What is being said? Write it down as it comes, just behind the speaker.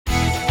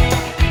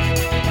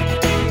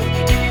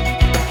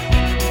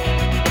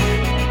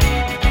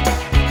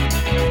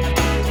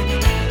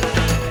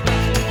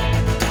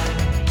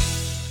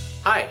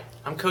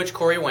Coach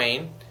Corey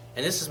Wayne,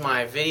 and this is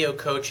my video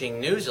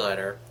coaching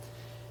newsletter.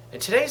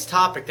 And today's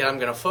topic that I'm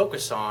going to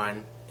focus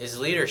on is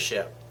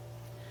leadership.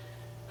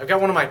 I've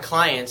got one of my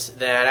clients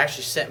that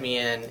actually sent me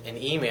in an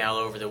email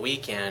over the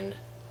weekend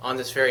on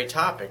this very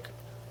topic.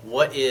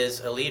 What is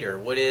a leader?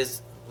 What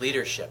is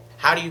leadership?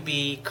 How do you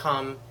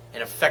become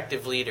an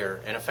effective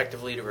leader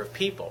of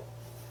people?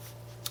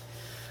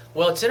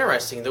 Well, it's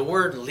interesting. The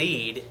word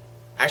lead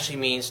actually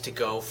means to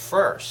go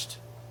first.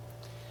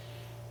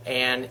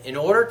 And in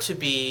order to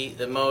be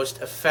the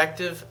most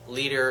effective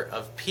leader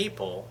of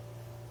people,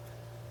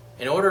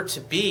 you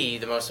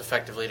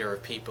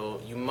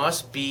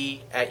must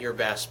be at your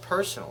best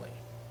personally.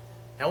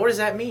 Now, what does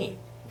that mean?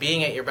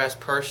 Being at your best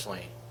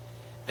personally.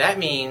 That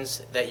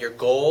means that your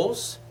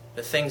goals,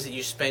 the things that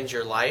you spend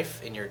your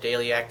life and your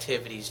daily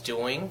activities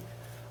doing,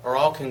 are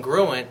all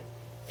congruent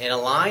and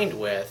aligned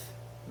with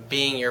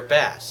being your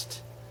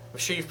best. I'm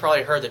sure you've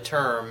probably heard the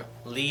term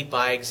lead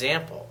by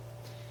example.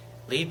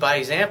 Lead by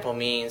example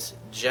means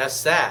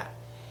just that.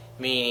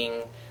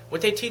 Meaning,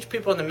 what they teach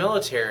people in the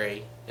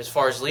military as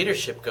far as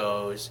leadership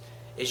goes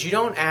is you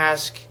don't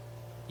ask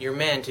your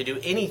men to do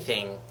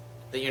anything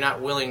that you're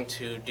not willing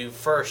to do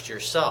first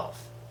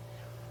yourself.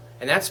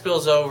 And that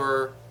spills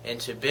over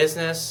into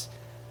business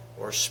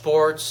or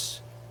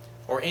sports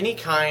or any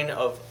kind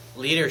of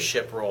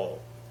leadership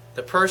role.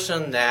 The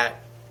person that,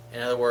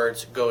 in other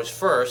words, goes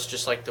first,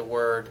 just like the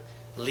word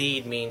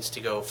lead means to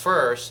go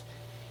first,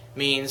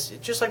 means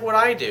just like what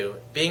I do,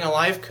 being a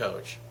life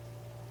coach.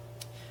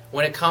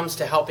 When it comes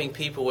to helping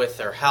people with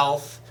their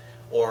health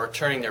or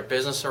turning their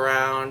business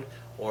around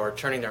or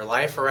turning their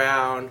life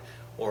around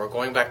or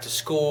going back to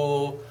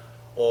school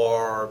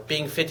or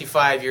being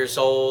 55 years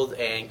old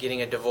and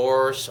getting a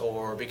divorce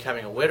or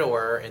becoming a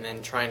widower and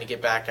then trying to get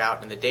back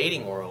out in the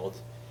dating world,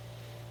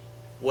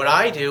 what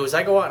I do is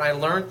I go out and I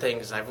learn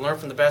things. I've learned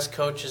from the best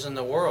coaches in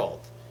the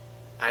world.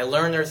 I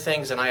learn their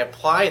things and I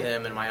apply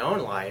them in my own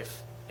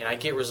life and I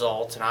get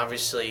results, and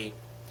obviously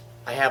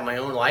I have my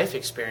own life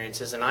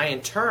experiences, and I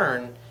in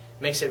turn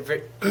makes it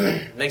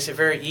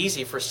very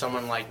easy for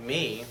someone like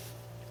me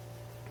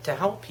to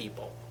help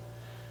people.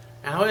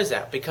 Now, how is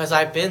that? Because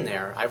I've been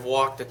there. I've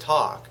walked the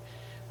talk.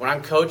 When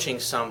I'm coaching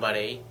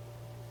somebody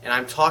and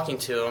I'm talking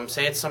to them,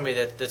 say it's somebody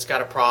that's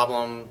got a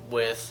problem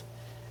with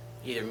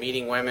either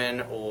meeting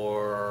women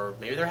or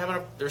maybe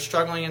they're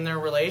struggling in their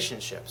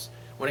relationships.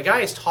 When a guy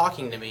is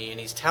talking to me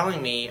and he's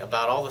telling me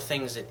about all the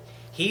things that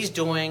he's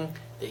doing,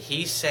 that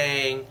he's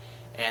saying,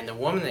 and the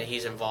woman that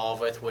he's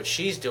involved with, what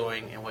she's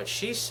doing and what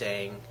she's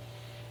saying,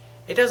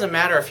 it doesn't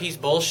matter if he's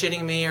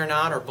bullshitting me or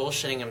not, or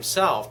bullshitting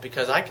himself,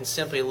 because I can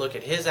simply look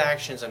at his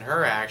actions and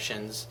her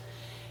actions,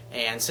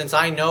 and since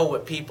I know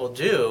what people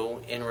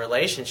do in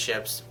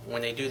relationships,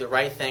 when they do the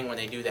right thing, when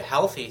they do the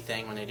healthy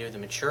thing, when they do the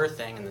mature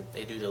thing, and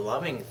they do the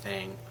loving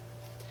thing,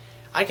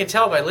 I can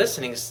tell by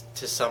listening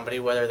to somebody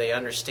whether they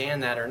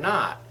understand that or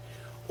not,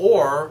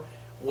 or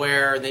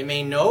where they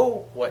may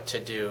know what to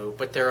do,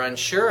 but they're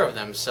unsure of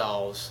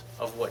themselves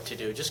of what to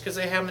do just because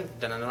they haven't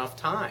done it enough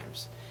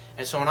times.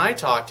 And so when I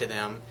talk to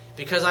them,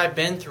 because I've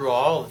been through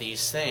all of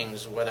these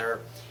things, whether,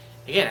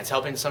 again, it's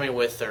helping somebody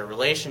with their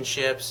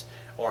relationships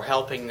or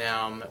helping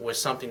them with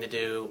something to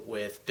do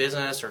with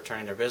business or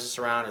turning their business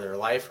around or their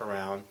life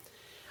around,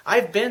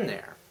 I've been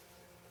there.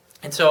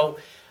 And so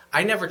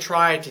I never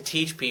tried to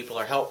teach people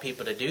or help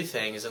people to do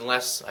things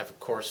unless I've, of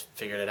course,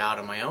 figured it out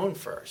on my own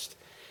first.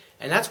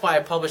 And that's why I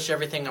publish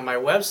everything on my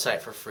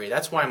website for free.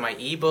 That's why my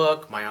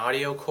ebook, my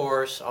audio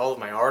course, all of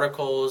my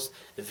articles,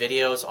 the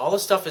videos, all the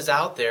stuff is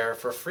out there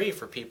for free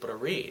for people to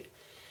read.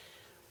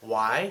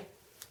 Why?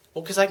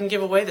 Well, because I can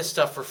give away this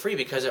stuff for free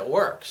because it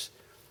works.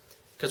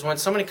 Because when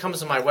somebody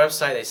comes to my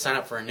website, they sign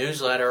up for a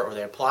newsletter or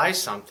they apply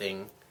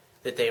something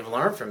that they've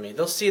learned from me,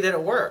 they'll see that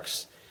it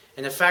works.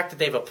 And the fact that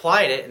they've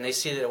applied it and they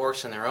see that it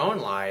works in their own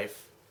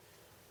life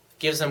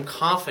gives them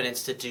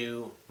confidence to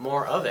do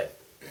more of it.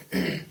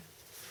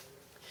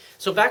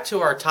 So back to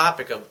our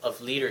topic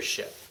of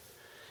leadership.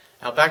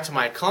 Now back to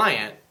my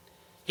client.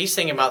 He's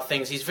thinking about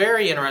things. He's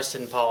very interested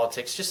in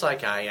politics, just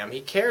like I am.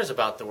 He cares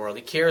about the world.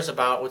 He cares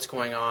about what's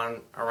going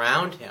on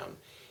around him.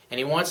 And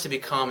he wants to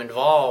become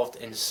involved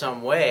in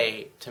some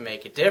way to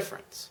make a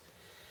difference.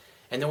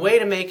 And the way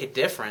to make a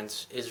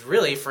difference is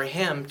really for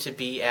him to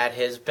be at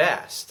his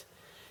best.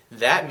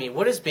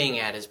 What is being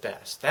at his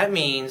best? That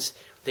means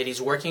that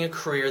he's working a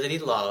career that he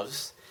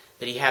loves,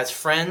 that he has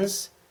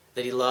friends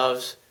that he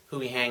loves who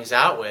he hangs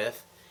out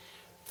with,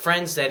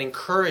 friends that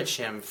encourage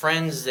him,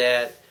 friends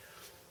that,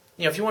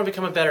 if you want to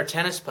become a better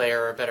tennis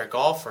player or a better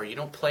golfer, you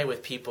don't play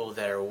with people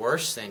that are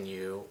worse than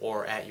you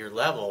or at your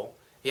level.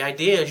 The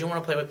idea is you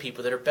want to play with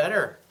people that are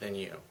better than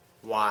you.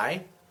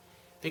 Why?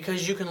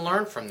 Because you can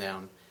learn from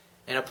them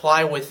and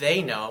apply what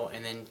they know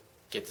and then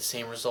get the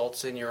same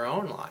results in your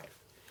own life.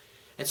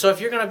 And so if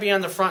you're going to be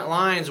on the front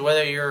lines,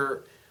 whether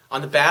you're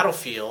on the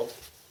battlefield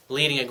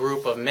leading a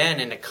group of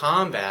men into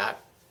combat,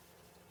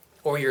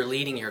 or you're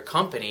leading your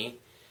company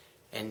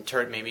and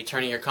maybe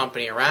turning your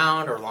company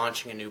around or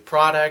launching a new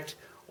product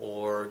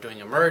or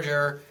doing a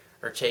merger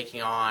or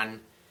taking on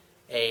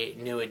a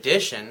new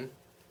addition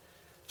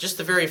Just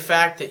the very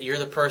fact that you're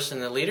the person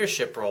in the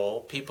leadership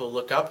role, people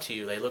look up to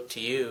you. They look to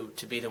you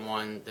to be the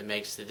one that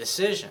makes the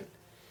decision.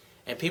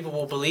 And people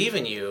will believe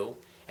in you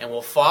and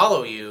will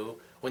follow you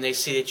when they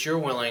see that you're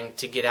willing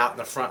to get out in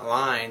the front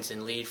lines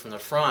and lead from the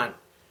front,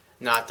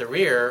 not the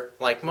rear,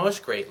 like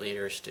most great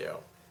leaders do.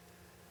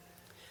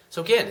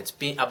 So again, it's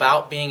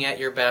about being at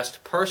your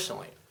best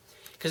personally.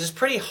 Because it's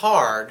pretty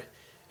hard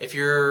if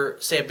you're,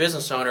 say, a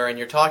business owner and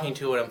you're talking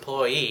to an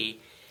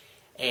employee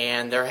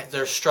and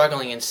they're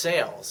struggling in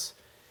sales.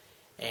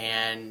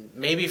 And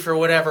maybe for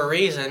whatever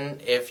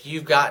reason, if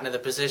you've gotten to the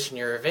position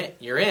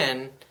you're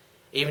in,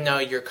 even though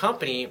your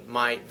company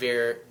might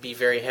be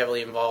very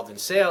heavily involved in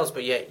sales,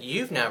 but yet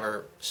you've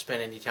never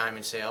spent any time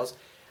in sales,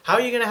 how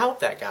are you going to help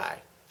that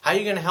guy? How are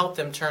you going to help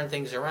them turn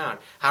things around?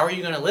 How are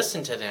you going to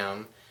listen to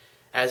them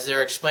as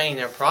they're explaining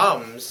their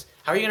problems?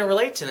 How are you going to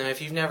relate to them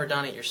if you've never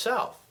done it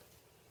yourself?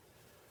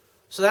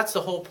 So that's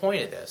the whole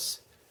point of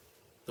this.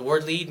 The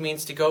word lead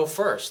means to go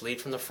first.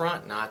 Lead from the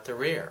front, not the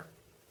rear.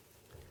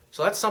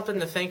 So that's something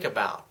to think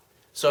about.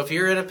 So if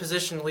you're in a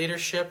position of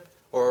leadership,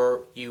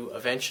 or you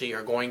eventually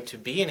are going to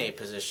be in a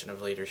position of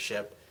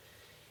leadership,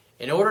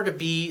 in order to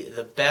be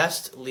the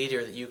best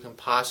leader that you can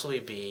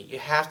possibly be, you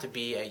have to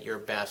be at your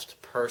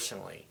best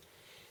personally.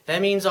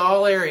 That means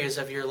all areas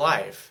of your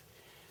life.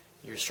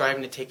 You're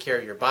striving to take care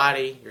of your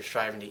body, you're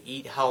striving to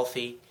eat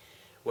healthy,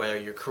 whether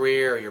your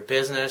career or your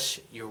business,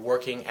 you're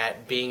working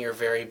at being your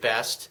very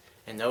best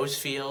in those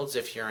fields.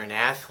 If you're an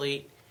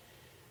athlete,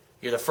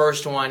 you're the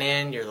first one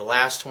in, you're the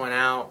last one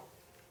out.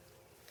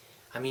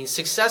 I mean,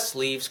 success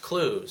leaves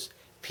clues.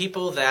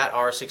 People that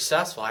are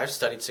successful, I've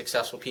studied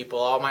successful people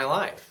all my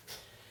life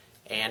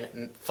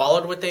and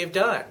followed what they've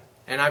done.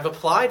 And I've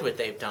applied what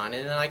they've done,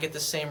 and then I get the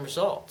same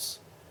results.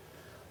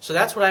 So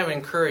that's what I would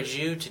encourage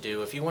you to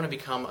do. If you want to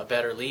become a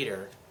better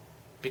leader,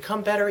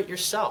 become better at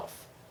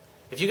yourself.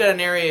 If you've got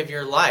an area of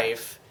your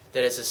life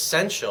that is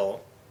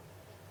essential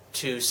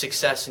to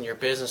success in your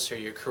business or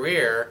your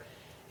career,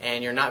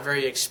 and you're not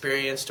very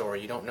experienced or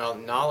you don't know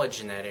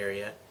knowledge in that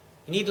area,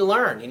 you need to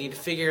learn. You need to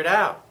figure it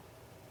out.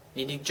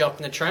 You need to jump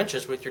in the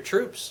trenches with your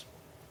troops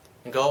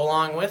and go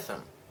along with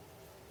them.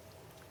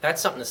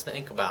 That's something to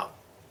think about.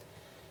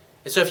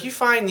 And so if you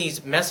find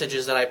these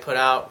messages that I put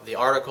out, the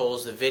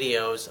articles, the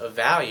videos of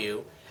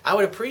value, I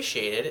would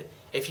appreciate it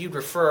if you'd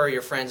refer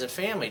your friends and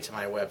family to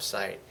my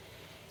website.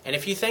 And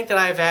if you think that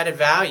I've added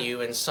value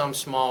in some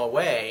small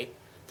way,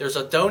 there's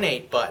a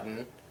donate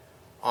button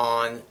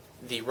on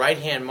the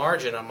right-hand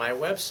margin on my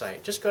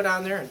website. Just go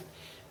down there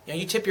and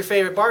you tip your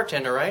favorite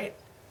bartender, right?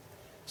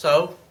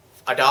 So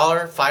 $1,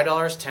 $5,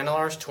 $10,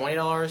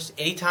 $20,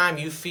 anytime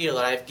you feel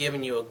that I've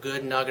given you a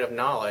good nugget of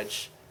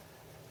knowledge,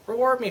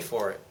 reward me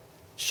for it.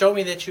 Show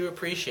me that you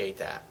appreciate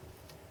that.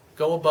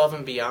 Go above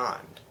and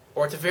beyond.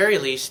 Or at the very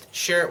least,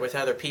 share it with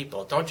other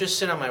people. Don't just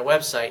sit on my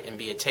website and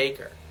be a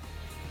taker.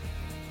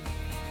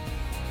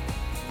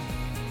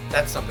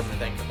 That's something to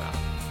think about.